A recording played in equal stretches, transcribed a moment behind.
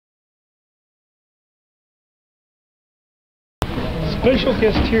special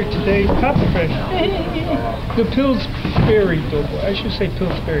guest here today, Papa Fresh. The Pillsbury Doughboy. I should say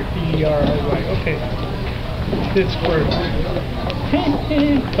Pillsbury, P-E-R-R-Y. Okay. Pittsburgh.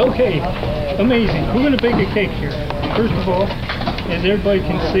 Okay, amazing. We're going to bake a cake here. First of all, as everybody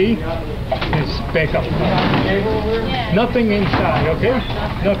can see, it's back up. Nothing inside, okay?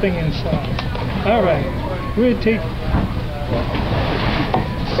 Nothing inside. All right, we're going to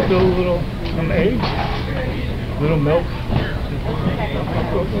spill a little some eggs, a little milk.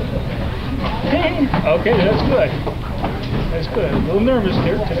 Okay, that's good. That's good. A little nervous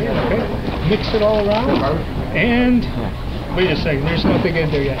there today, okay? Mix it all around. And, wait a second, there's nothing in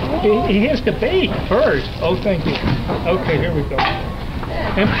there yet. He has to bake first. Oh, thank you. Okay, here we go.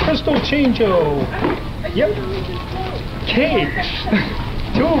 And presto changeo. Yep. Cakes.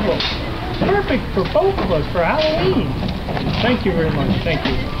 2 of them. Perfect for both of us for Halloween. Thank you very much. Thank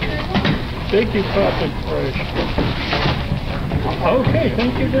you. Thank you, Papa Fresh. Okay,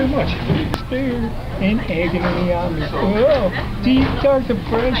 thank you very much. Despair and agony on me. Oh, deep, dark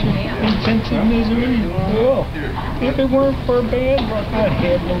depression, intensive misery. Oh, if it weren't for bad luck, I'd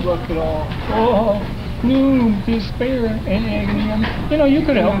have no luck at all. Oh, gloom, despair, and agony on me. You know, you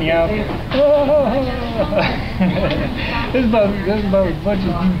could help me out. Oh. That's about as much as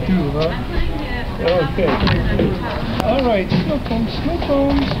you do, huh? Okay. All right, snow cones.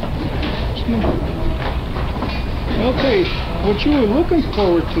 Okay, what you were looking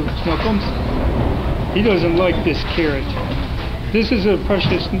forward to, Snookums. He doesn't like this carrot. This is a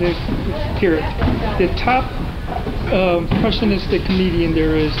prussianistic carrot. The top prussianistic comedian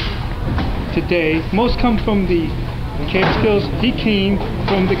there is today. Most come from the Catskills. He came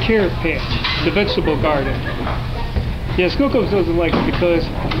from the carrot patch, the vegetable garden. Yeah, Snookums doesn't like it because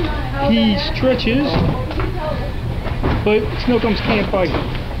he stretches, but Snookums can't bite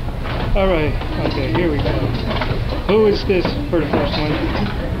him. Alright, okay, here we go. Who is this for the first one?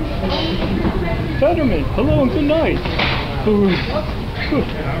 Fetterman, hello and good night.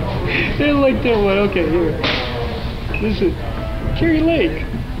 They like that one. Okay, here. This is Kerry Lake.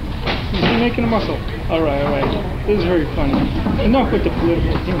 He's making a muscle. Alright. This is very funny. Enough with the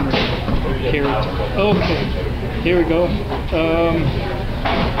political humor. Carrot. Okay, here we go.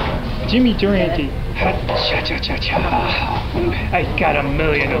 Jimmy Durante. Ha-cha-cha-cha-cha. I got a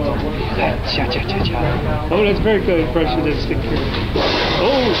million of them. Ha-cha-cha-cha-cha. Oh, that's very good impression. This stick here.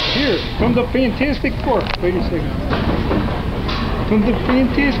 Oh, here, from the Fantastic Four. Wait a second. From the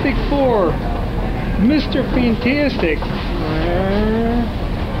Fantastic Four, Mr. Fantastic.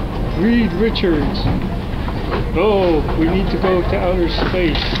 Reed Richards. Oh, we need to go to outer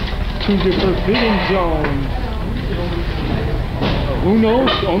space. To the Forbidden Zone. Who knows?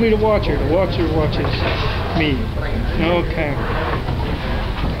 Only the Watcher. The Watcher watches me. Okay.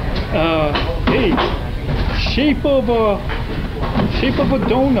 Hey, shape of a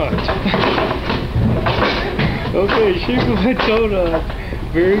donut. Okay, shape of a donut.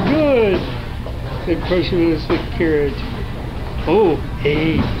 Very good. Impressionistic carrot. Oh,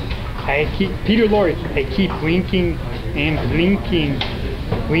 hey, Peter Lorre. I keep winking and blinking.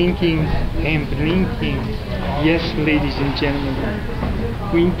 Winking and blinking. Yes, ladies and gentlemen.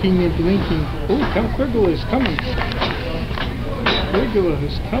 Winking and blinking. Oh, Virgil is coming. Virgil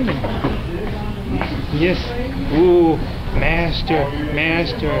is coming. Yes. Oh, master.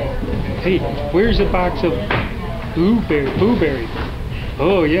 Hey, where's a box of blueberry?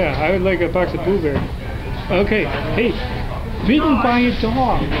 Oh, yeah, I would like a box of blueberry. Okay, hey, bitten by a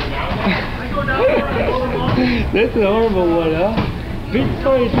dog. That's a horrible one, huh? Bitten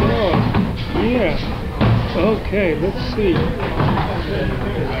by a dog. Yeah. Okay, let's see.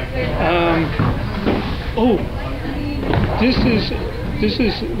 Oh, this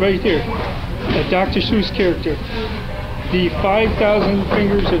is right here, a Dr. Seuss character. The 5,000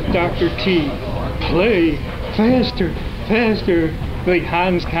 Fingers of Dr. T. Play faster, like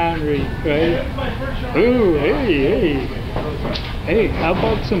Hans Conriy, right? Oh, hey, how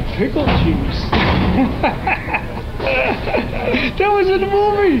about some pickle juice? That was in the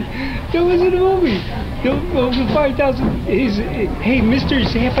movie. The 5,000 is, hey, Mr.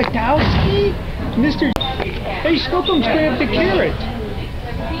 Zapatowski? Hey, Snookums grabbed the carrot.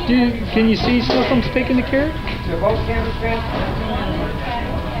 Can you see Snookums taking the carrot?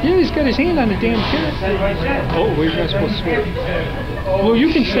 Yeah, he's got his hand on the damn carrot. Oh, we're not supposed to swear. Well,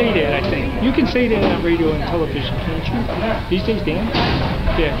 you can say that, I think. You can say that on radio and television, can't you? These days, Dan?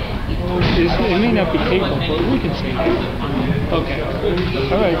 Yeah. It may not be cable, but we can say that. Okay.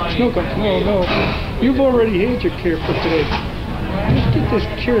 Alright, Snookums, no. You've already had your carrot for today. Let's get this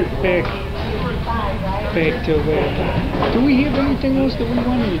carrot back to do we have anything else that we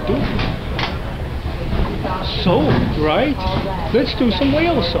wanted to do? Soap, right? Let's do some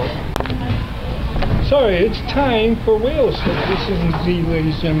whale soap. Sorry, it's time for whale soap. This is indeed,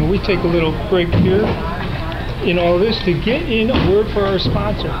 ladies and gentlemen. We take a little break here in all this to get in a word for our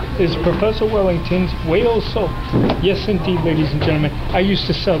sponsor. It's Professor Wellington's whale soap. Yes, indeed, ladies and gentlemen. I used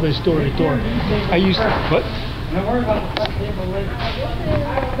to sell this door to door. I used to, what?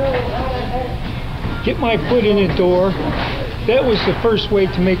 Get my foot in the door. That was the first way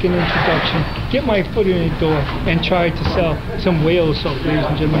to make an introduction. Get my foot in the door and try to sell some whale soap, ladies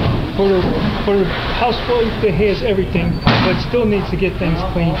and gentlemen. For the housewife that has everything but still needs to get things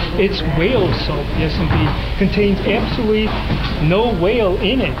clean, it's whale soap, yes indeed. Contains absolutely no whale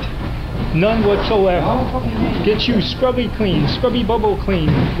in it. None whatsoever. Gets you scrubby clean, scrubby bubble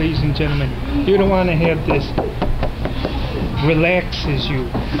clean, ladies and gentlemen. You don't want to have this. Relaxes you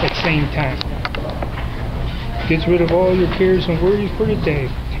at the same time. Gets rid of all your cares and worries for the day,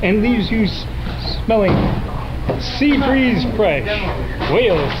 and leaves you smelling sea breeze fresh.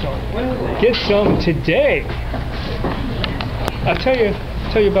 Whale soap. Get some today. I'll tell you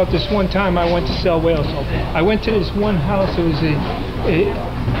about this one time I went to sell whale soap. I went to this one house. It was a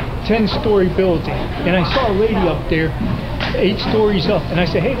 10-story building, and I saw a lady up there, 8 stories up, and I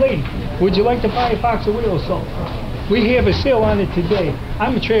said, "Hey lady, would you like to buy a box of whale soap? We have a sale on it today."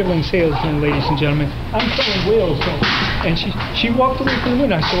 I'm a traveling salesman, ladies and gentlemen. I'm selling whale soap. And she walked away from the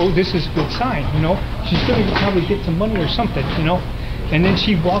window. I said, "Oh, this is a good sign, you know. She's going to probably get some money or something, you know." And then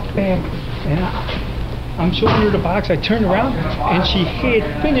she walked back, and I'm showing her the box. I turned around, and she had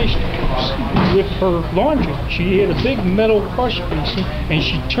finished with her laundry. She had a big metal crush basin, and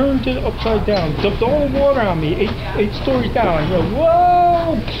she turned it upside down, dumped all the water on me, 8 stories down. I go,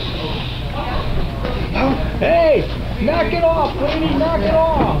 "Whoa! Oh, hey, knock it off, lady, knock it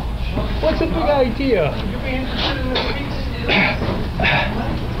off. What's the big idea?"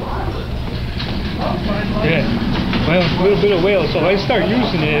 Yeah, well, a little bit of whale, so I start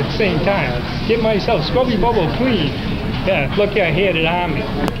using it at the same time. Get myself scrubby bubble clean. Yeah, lucky I had it on me.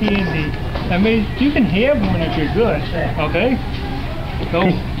 Candy. I mean, you can have one if you're good, okay? No,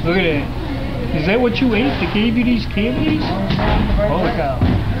 look at that. Is that what you ate that gave you these cavities? Holy cow.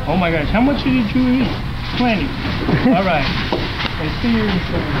 Oh my gosh, how much did you eat? Plenty. All right. I see your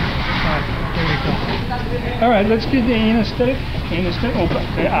there we go. All right, let's get the anesthetic. Anesthetic. Oh,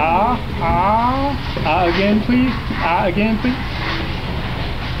 again, please. Again, please.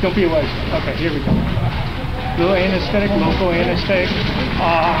 Don't be a wise. Okay, here we go. Little anesthetic, local anesthetic.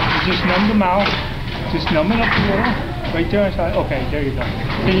 Just numb the mouth. Just numb it up a little. Right there inside. Okay, there you go.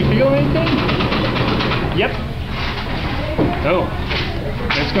 Can you feel anything? Yep. Oh.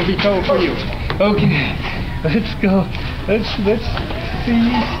 That's gonna be cold for you. Okay, let's go. Let's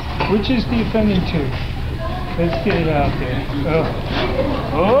see which is the offending tooth. Let's get it out there.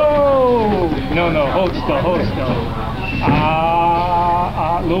 Oh, no, hold still, hold still.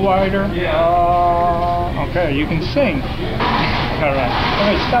 A little wider. Okay, you can sing. All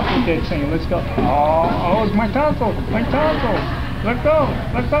right, stop with that singing. Let's go. Oh, it's my tonsil, my tonsil. Let go,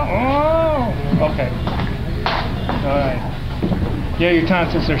 let go. Oh, okay. All right. Yeah, your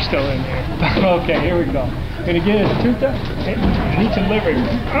tonsils are still in there. Okay, here we go. Gonna get a tooth out. I need some liver.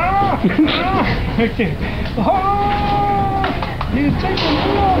 Right there. You take a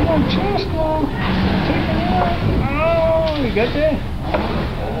little off my chest now. Take it out. You got that?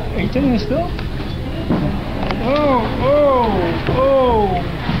 Are you taking it still? Oh.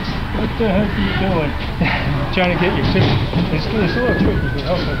 What the heck are you doing? Trying to get your tooth. It's a little tricky, but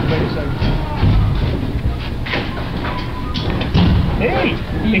hold on. Wait a second. Hey,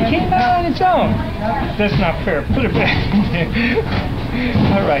 it came out on its own. That's not fair. Put it back in there.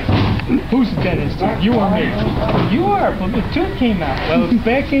 All right. Who's the dentist? You or me? You are, but the tooth came out. Well, it's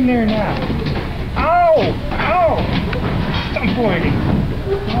back in there now. Ow! Stop pointing.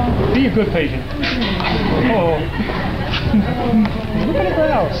 Be a good patient. Oh. Look at the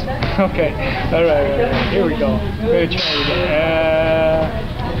blouse. Okay. All right. Here we go. We're gonna try it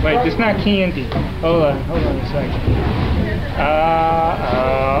again. Wait, it's not candy. Hold on a second.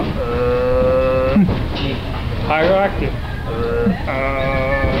 Higher octave.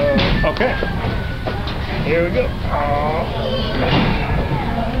 Okay. Here we go.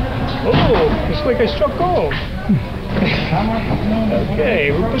 Oh, it's like I struck gold.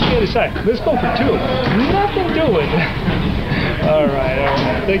 Okay, we'll put the other side. Let's go for 2. Nothing doing. All right.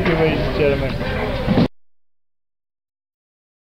 Thank you, ladies and gentlemen.